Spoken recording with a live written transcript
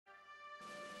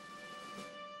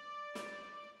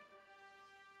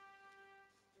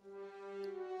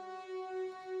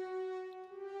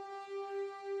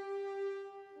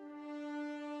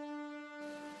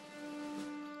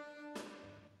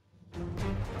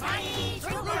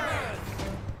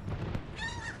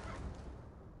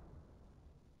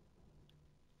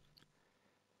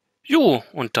Jo,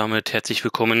 und damit herzlich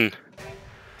willkommen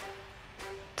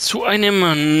zu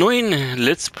einem neuen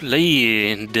Let's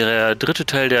Play, der dritte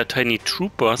Teil der Tiny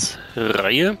Troopers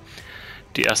Reihe.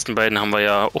 Die ersten beiden haben wir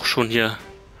ja auch schon hier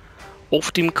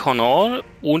auf dem Kanal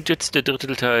und jetzt der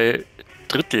dritte Teil,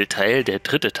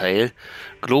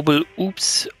 Global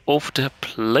Oops auf der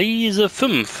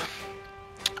PS5.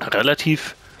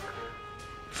 Relativ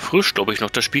frisch, glaube ich,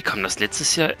 noch das Spiel. Kam das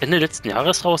letztes Jahr, Ende letzten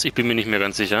Jahres raus? Ich bin mir nicht mehr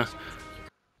ganz sicher.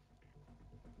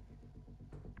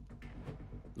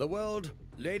 The world,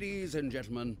 ladies and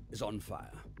gentlemen, is on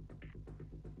fire.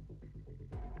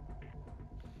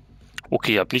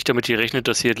 Okay, hab nicht damit gerechnet,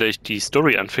 dass hier gleich die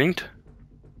Story anfängt.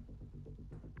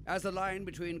 As the line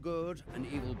between good and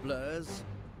evil blurs,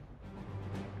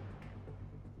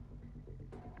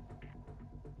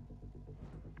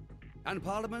 and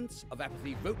parliaments of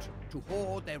apathy vote to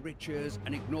hoard their riches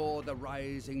and ignore the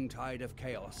rising tide of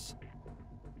chaos.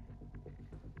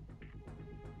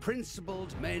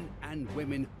 Principled men and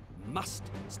women must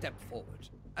step forward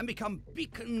and become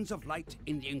beacons of light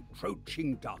in the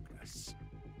encroaching darkness.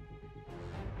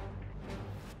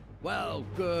 Well,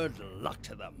 good luck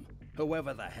to them,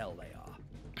 whoever the hell they are.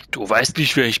 Du weißt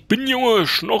nicht, wer ich bin, Junge,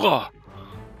 Schnorrer.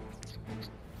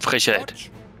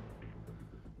 Frechheit.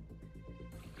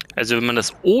 Also wenn man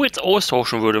das O jetzt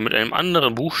austauschen würde mit einem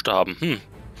anderen Buchstaben,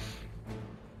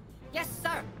 Yes,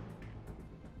 sir.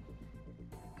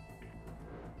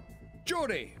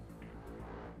 Jordy!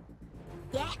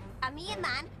 Yeah, me and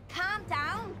man, calm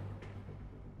down.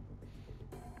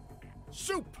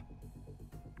 Soup!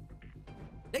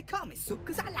 They call me soup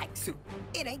because I like soup.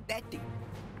 It ain't that deep.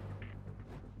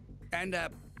 And,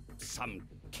 some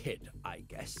kid, I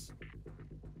guess.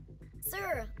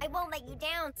 Sir, I won't let you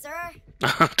down, sir.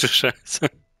 Ach du Scheiße.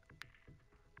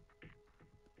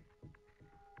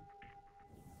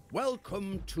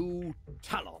 Welcome to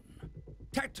Talon.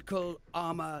 Tactical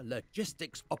Armor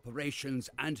Logistics Operations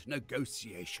and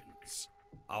Negotiations.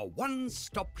 A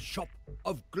one-stop shop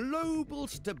of global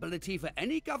stability for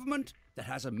any government that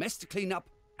has a mess to clean up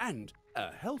and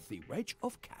a healthy wedge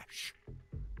of cash.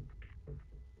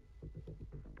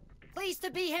 Pleased to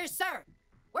be here, sir.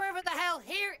 Wherever the hell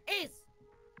here is.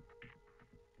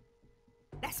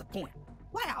 That's the point.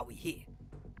 Why are we here?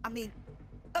 I mean,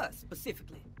 us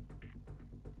specifically.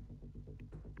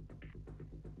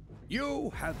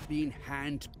 You have been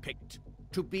handpicked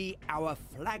to be our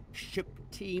flagship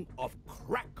team of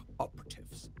crack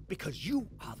operatives because you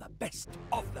are the best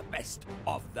of the best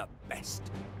of the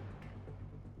best.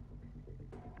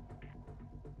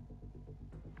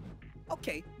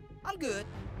 Okay, I'm good.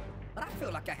 But I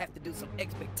feel like I have to do some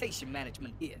expectation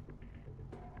management here.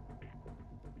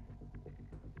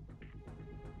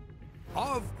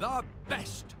 Of the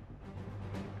best.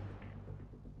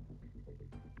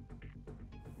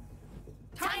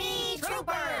 Tiny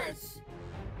Troopers!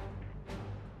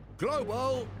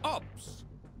 Global Ops.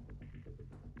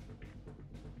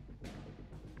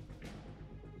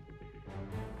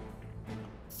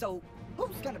 So,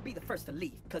 who's gonna be the first to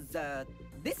leave? Cause,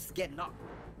 this is getting awkward.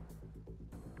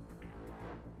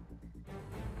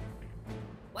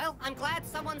 Well, I'm glad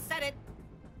someone said it.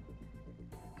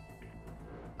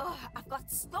 Oh, I've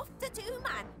got stuff to do,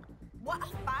 man. What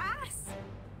a farce.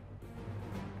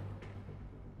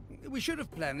 We should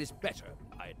have planned this better,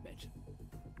 I admit.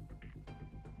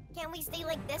 Can we stay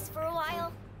like this for a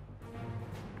while?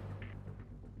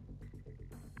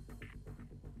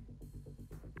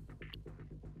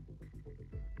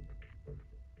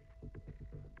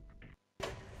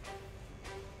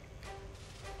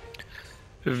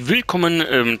 Willkommen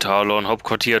im Talon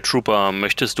Hauptquartier Trooper.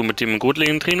 Möchtest du mit dem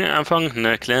Grundlagentraining anfangen?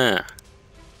 Na klar.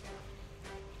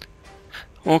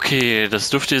 Okay, das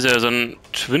dürfte ja so ein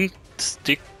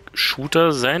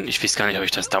Twin-Stick-Shooter sein. Ich weiß gar nicht, habe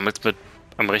ich das damals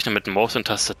am Rechner mit Maus und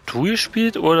Tastatur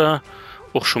gespielt oder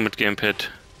auch schon mit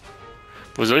Gamepad?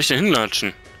 Wo soll ich denn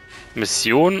hinlatschen?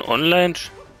 Mission, online?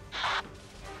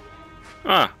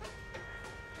 Ah.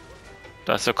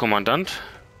 Da ist der Kommandant.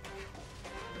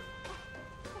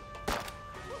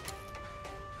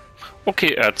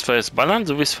 Okay, R2 Ballern,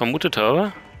 so wie ich es vermutet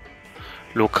habe.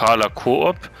 Lokaler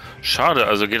Koop. Schade,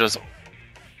 also geht das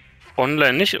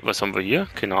online nicht. Was haben wir hier?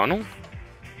 Keine Ahnung.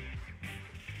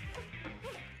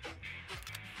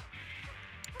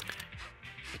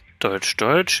 Deutsch,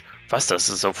 Deutsch. Was, das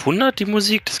ist auf 100 die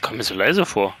Musik? Das kommt mir so leise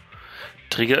vor.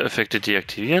 Trigger-Effekte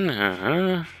deaktivieren.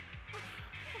 Aha.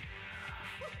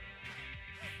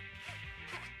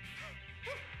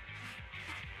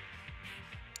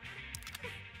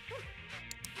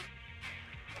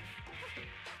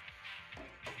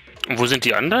 Und wo sind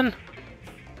die anderen?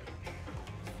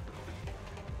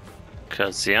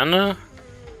 Kaserne.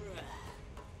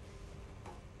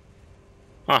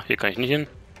 Ah, hier kann ich nicht hin.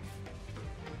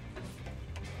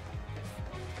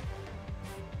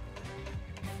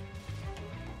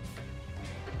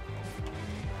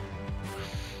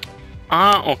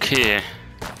 Ah, okay.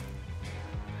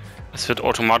 Es wird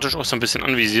automatisch auch so ein bisschen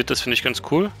anvisiert, das finde ich ganz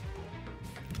cool.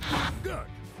 Good.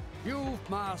 You've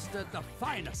mastered the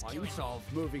finer points of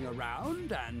moving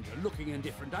around and looking in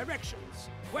different directions.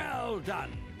 Well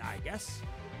done, I guess.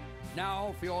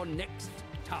 Now for your next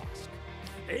task.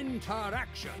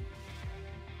 Interaction.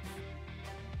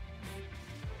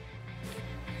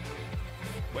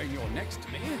 When you're next to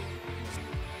me,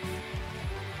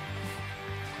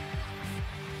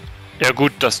 Ja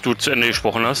gut, dass du zu Ende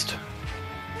gesprochen hast.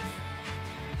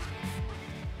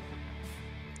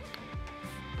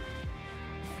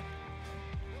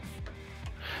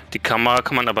 Die Kamera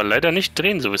kann man aber leider nicht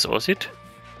drehen, so wie es aussieht.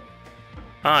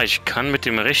 Ah, ich kann mit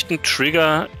dem rechten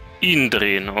Trigger ihn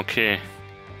drehen, okay.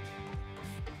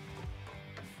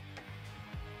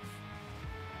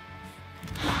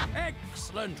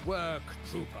 excellent work,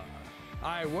 Trooper.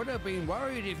 I would have been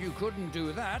worried if you couldn't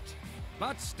do that,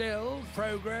 but still,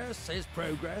 progress is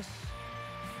progress.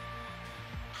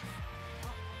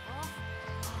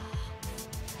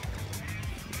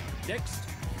 Next,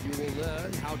 you will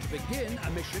learn how to begin a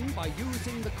mission by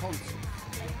using the console.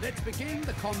 Let's begin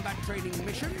the combat training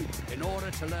mission in order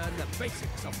to learn the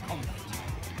basics of combat.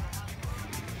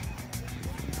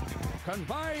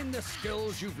 Combine the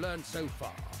skills you've learned so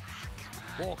far.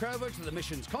 Walk over to the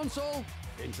mission's console,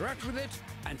 interact with it,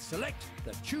 and select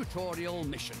the tutorial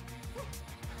mission.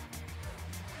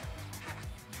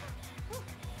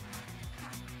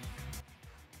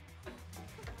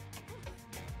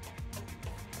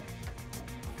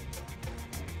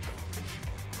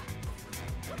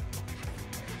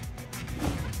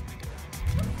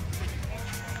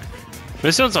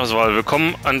 Missionsauswahl.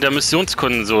 Willkommen an der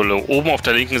Missionskonsole. Oben auf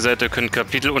der linken Seite können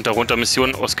Kapitel und darunter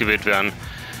Missionen ausgewählt werden.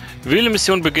 Wähle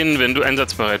Mission beginnen, wenn du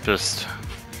einsatzbereit bist.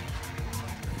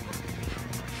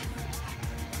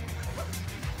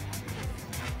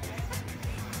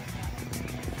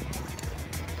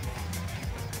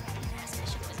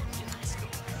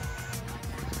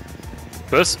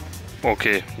 Was?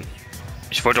 Okay.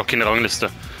 Ich wollte auch keine Rangliste.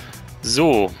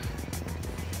 So.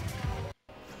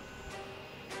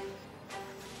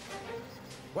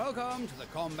 Welcome to the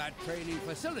Combat Training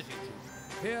Facility.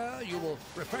 Here you will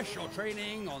refresh your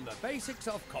training on the basics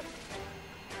of combat.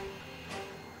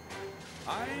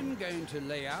 I'm going to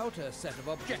lay out a set of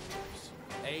objectives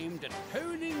aimed at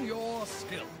honing your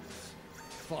skills.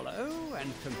 Follow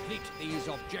and complete these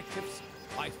objectives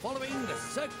by following the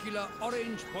circular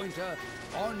orange pointer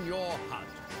on your HUD.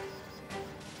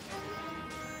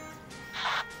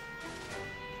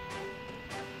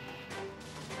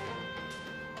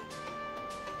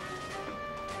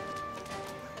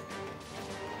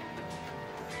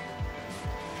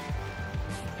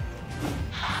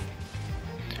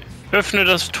 Öffne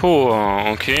das Tor,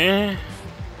 okay.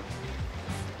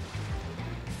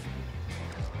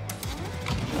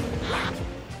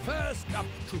 First up,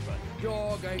 Trooper,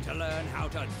 you're going to learn how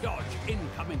to dodge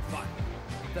incoming fire.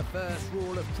 The first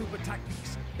rule of Trooper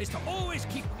tactics is to always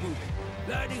keep moving.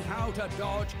 Learning how to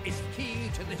dodge is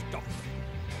key to this doctrine.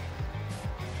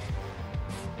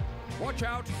 Watch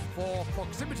out for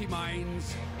proximity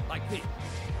mines like these.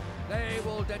 They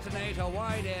will detonate a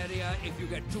wide area if you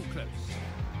get too close.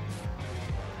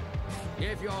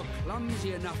 If you're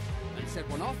clumsy enough and set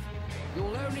one off,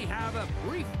 you'll only have a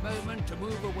brief moment to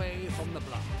move away from the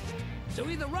blast. So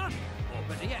either run, or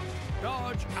better yet,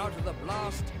 dodge out of the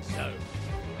blast zone.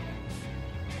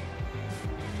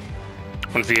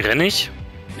 Und wie renne ich?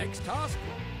 Next task,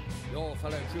 your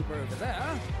fellow trooper over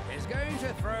there is going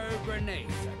to throw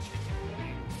grenades at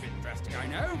you. Bit drastic, I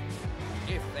know.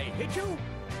 If they hit you,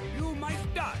 you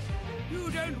might die. You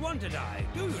don't want to die,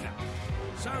 do you now?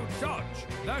 So dodge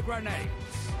the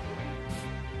grenades.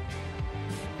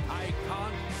 I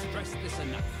can't stress this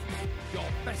enough. Your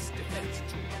best defense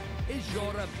tool is your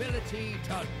ability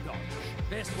to dodge.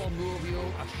 This will move you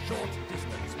a short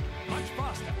distance, much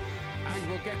faster, and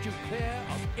will get you clear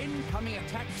of incoming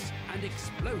attacks and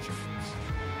explosions.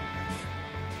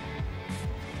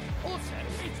 Also,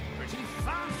 it's pretty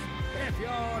fun. If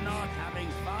you're not having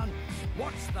fun,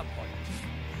 what's the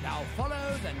point? Now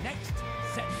follow the next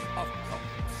set of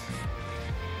prompts.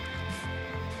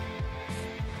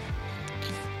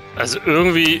 Also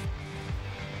irgendwie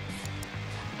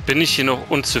bin ich hier noch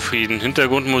unzufrieden.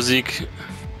 Hintergrundmusik.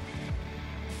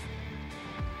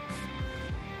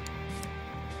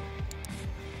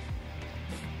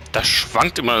 Das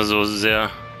schwankt immer so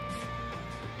sehr.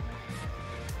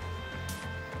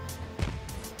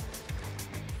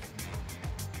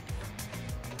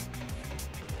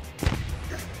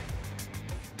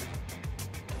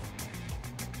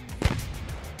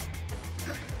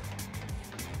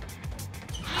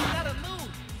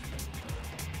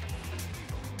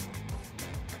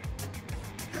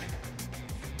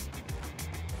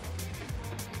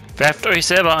 Werft euch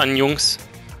selber an, Jungs.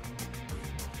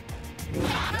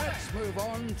 Let's move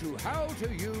on to how to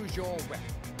use your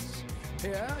weapons.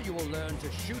 Here you will learn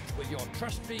to shoot with your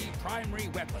trusty primary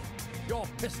weapon, your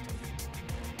pistol.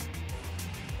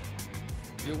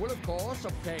 You will of course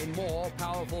obtain more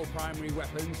powerful primary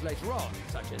weapons later on,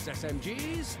 such as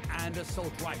SMGs and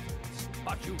assault rifles.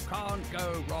 But you can't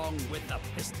go wrong with the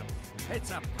pistol. It's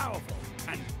a powerful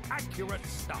and accurate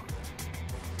start.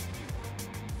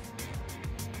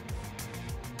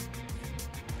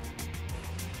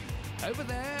 Over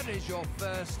there is your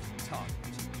first target,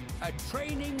 a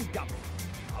training dummy.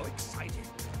 How exciting.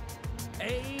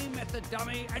 Aim at the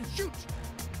dummy and shoot.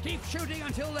 Keep shooting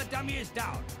until the dummy is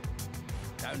down.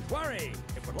 Don't worry,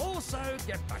 it will also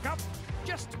get back up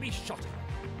just to be shot at.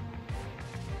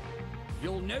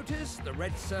 You'll notice the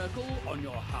red circle on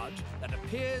your HUD that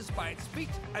appears by its feet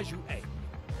as you aim.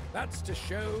 That's to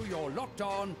show you're locked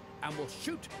on and will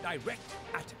shoot direct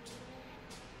at it.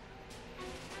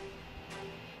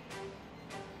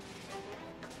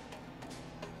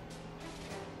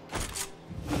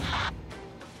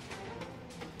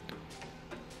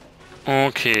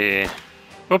 Okay.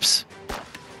 Ups.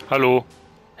 Hallo.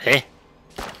 Hä?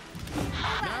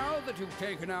 Now that you've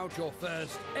taken out your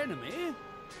first enemy,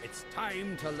 it's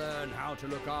time to learn how to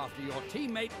look after your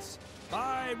teammates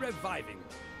by reviving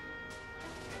them.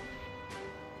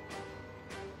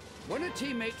 When a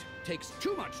teammate takes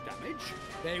too much damage,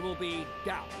 they will be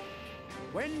down.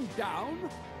 When down,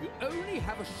 you only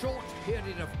have a short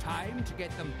period of time to get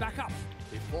them back up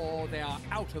before they are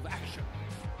out of action,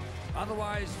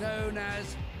 otherwise known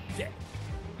as dead.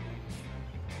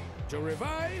 To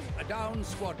revive a down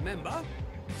squad member,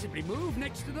 simply move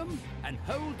next to them and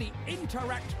hold the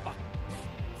interact button.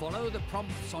 Follow the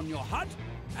prompts on your HUD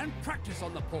and practice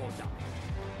on the poor dummy.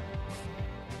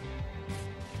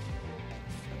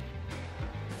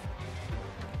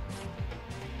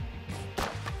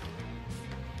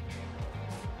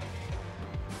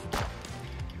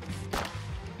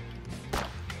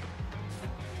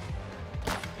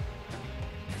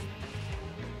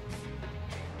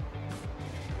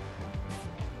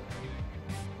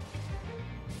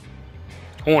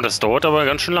 Oh, das dauert aber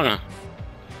ganz schön lange.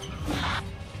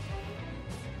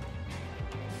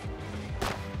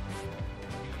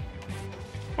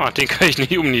 Ah, den kann ich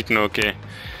nicht umnieten, okay.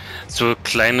 So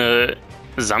kleine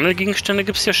Sammelgegenstände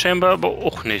gibt es ja scheinbar aber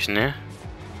auch nicht, ne?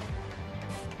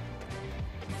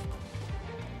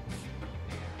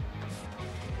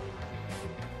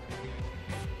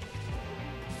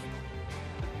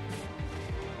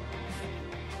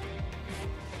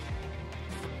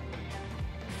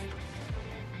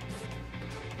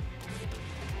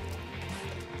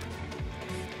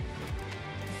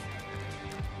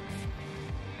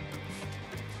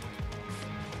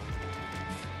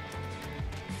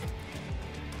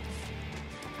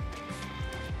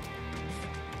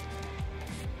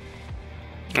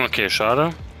 Okay,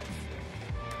 schade.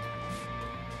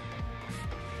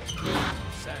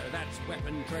 So that's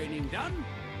weapon training done.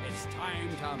 It's time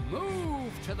to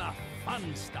move to the fun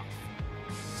stuff.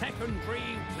 Secondary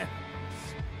weapons.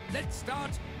 Let's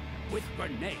start with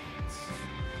grenades.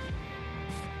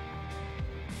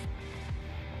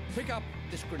 Pick up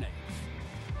this grenade.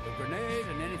 The grenade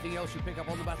and anything else you pick up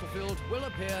on the battlefield will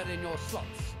appear in your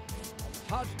slots on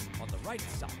the HUD on the right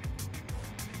side.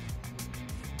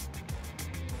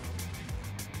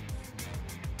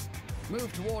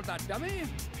 Move toward that dummy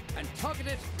and target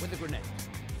it with a grenade.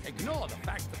 Ignore the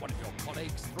fact that one of your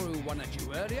colleagues threw one at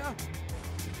you earlier.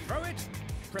 Throw it,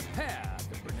 prepare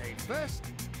the grenade first.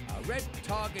 A red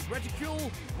target reticule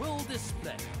will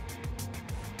display.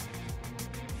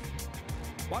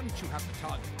 Once you have the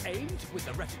target aimed with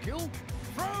the reticule,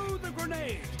 throw the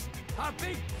grenade. A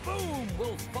big boom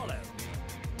will follow.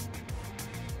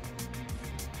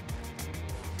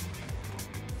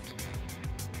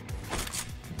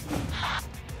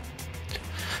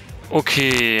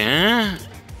 Okay.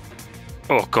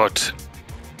 Oh Gott.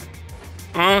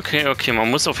 Okay, okay. Man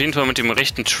muss auf jeden Fall mit dem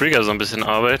rechten Trigger so ein bisschen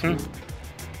arbeiten.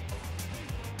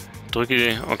 Drücke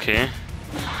die. Okay.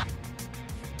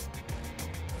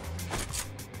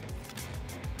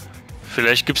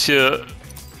 Vielleicht gibt's hier...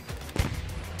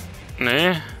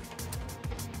 Nee.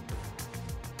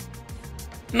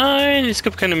 Nein, es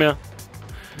gibt keine mehr.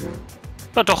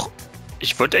 Ah doch.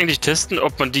 Ich wollte eigentlich testen,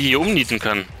 ob man die hier umnieten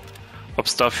kann. Ob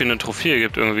es dafür eine Trophäe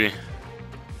gibt irgendwie.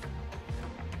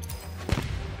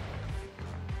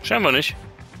 Scheinbar nicht.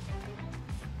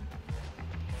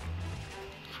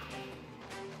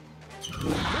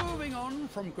 Moving on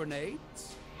from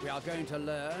grenades, we are going to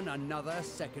learn another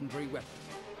secondary weapon.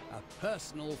 A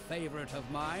personal favorite of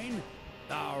mine,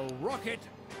 the rocket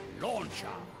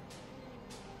launcher.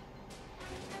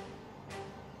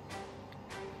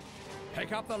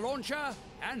 Pick up the launcher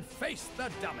and face the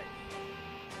dummy.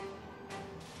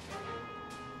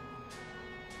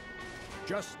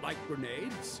 Just like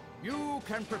grenades, you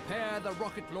can prepare the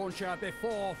rocket launcher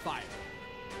before firing.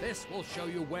 This will show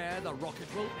you where the rocket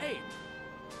will aim.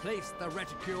 Place the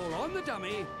reticule on the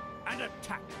dummy and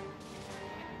attack.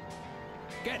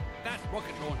 Get that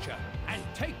rocket launcher and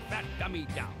take that dummy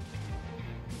down.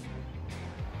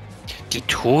 Die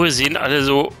Tore sehen alle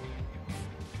so,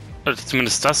 also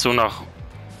zumindest das, so nach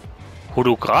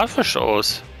holographisch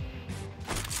aus.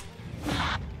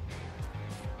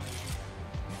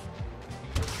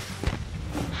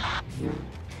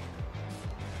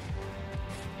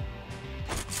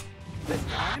 This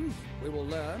time, we will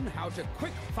learn how to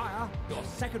quick fire your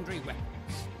secondary weapons.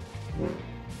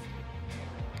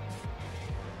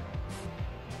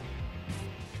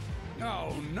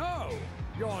 Oh no!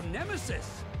 Your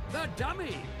nemesis, the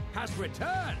dummy, has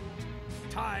returned.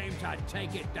 Time to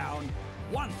take it down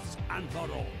once and for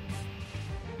all.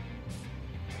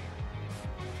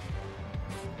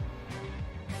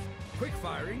 Quick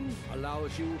firing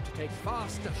allows you to take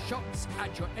faster shots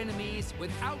at your enemies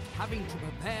without having to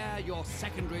prepare your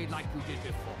secondary like you did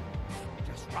before.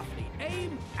 Just roughly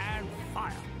aim and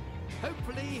fire.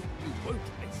 Hopefully, you won't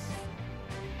miss.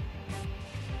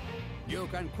 You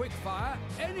can quick fire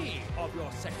any of your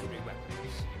secondary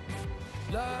weapons.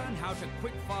 Learn how to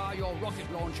quick fire your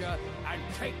rocket launcher and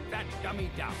take that dummy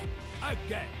down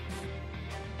again.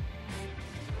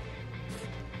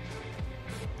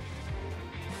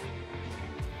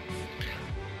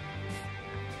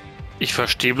 Ich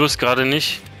verstehe bloß gerade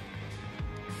nicht.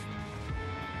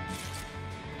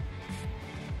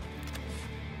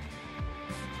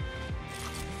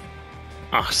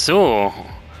 Ach so.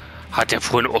 Hat der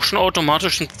vorhin auch schon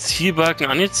automatisch einen Zielbalken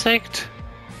angezeigt?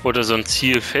 Oder so ein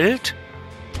Zielfeld?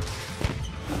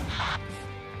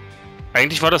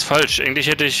 Eigentlich war das falsch. Eigentlich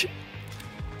hätte ich...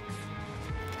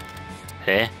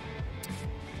 Hä?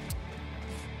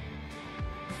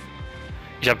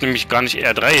 Ich habe nämlich gar nicht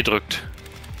R3 gedrückt.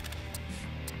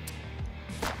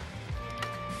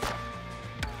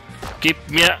 Gib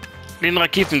mir den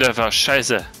Raketenwerfer.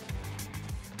 Scheiße.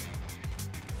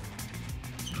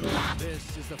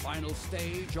 This is the final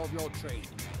stage of your training.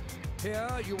 Here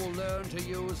you will learn to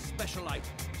use special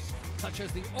items, such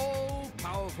as the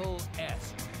all-powerful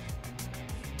airstrike.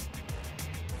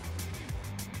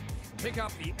 Pick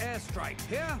up the airstrike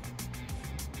here.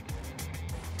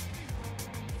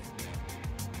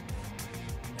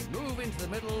 And move into the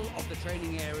middle of the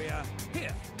training area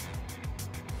here.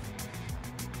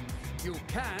 You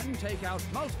can take out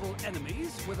multiple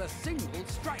enemies with a single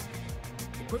strike.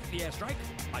 Equip the airstrike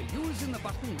by using the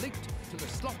button linked to the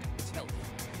slot it's held in.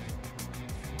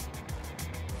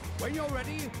 When you're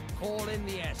ready, call in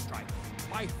the airstrike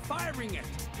by firing it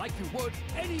like you would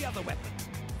any other weapon.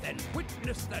 Then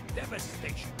witness the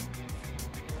devastation.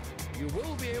 You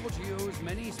will be able to use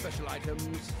many special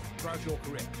items throughout your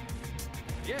career.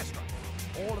 The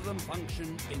airstrike, all of them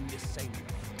function in this same way.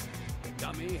 The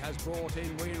dummy has brought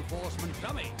in reinforcement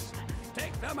dummies.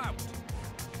 Take them out.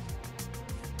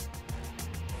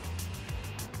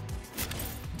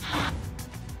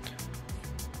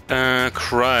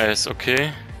 Kreis,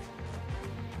 okay.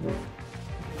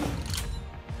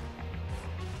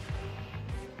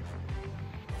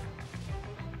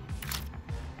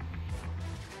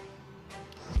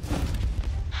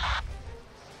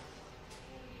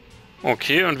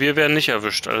 Okay, und wir werden nicht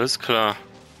erwischt, alles klar.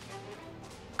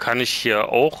 Kann ich hier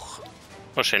auch?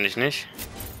 Wahrscheinlich nicht.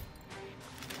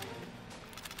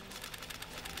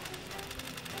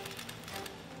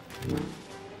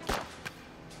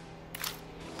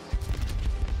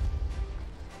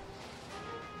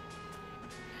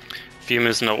 Wir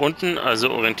müssen nach unten,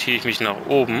 also orientiere ich mich nach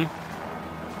oben.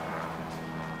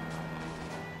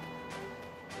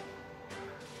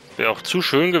 Wäre auch zu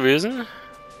schön gewesen.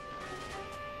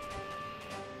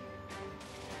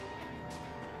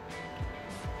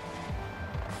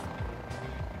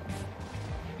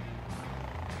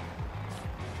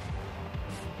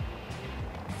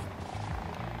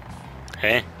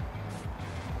 Hä?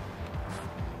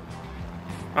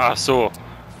 Ach so.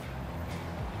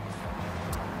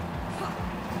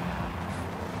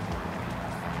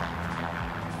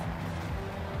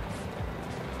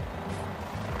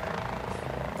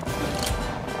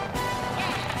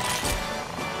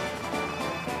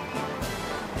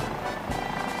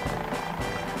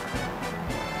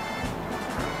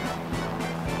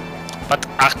 Was?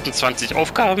 28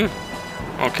 Aufgaben?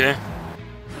 Okay.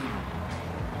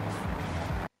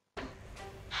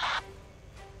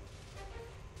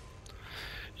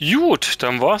 Gut,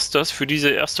 dann war's das für diese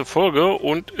erste Folge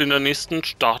und in der nächsten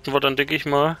starten wir dann, denke ich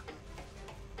mal,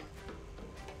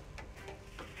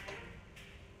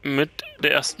 mit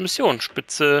der ersten Mission.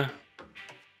 Spitze.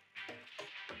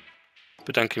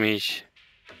 Bedanke mich.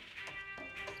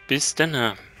 Bis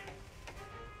dann.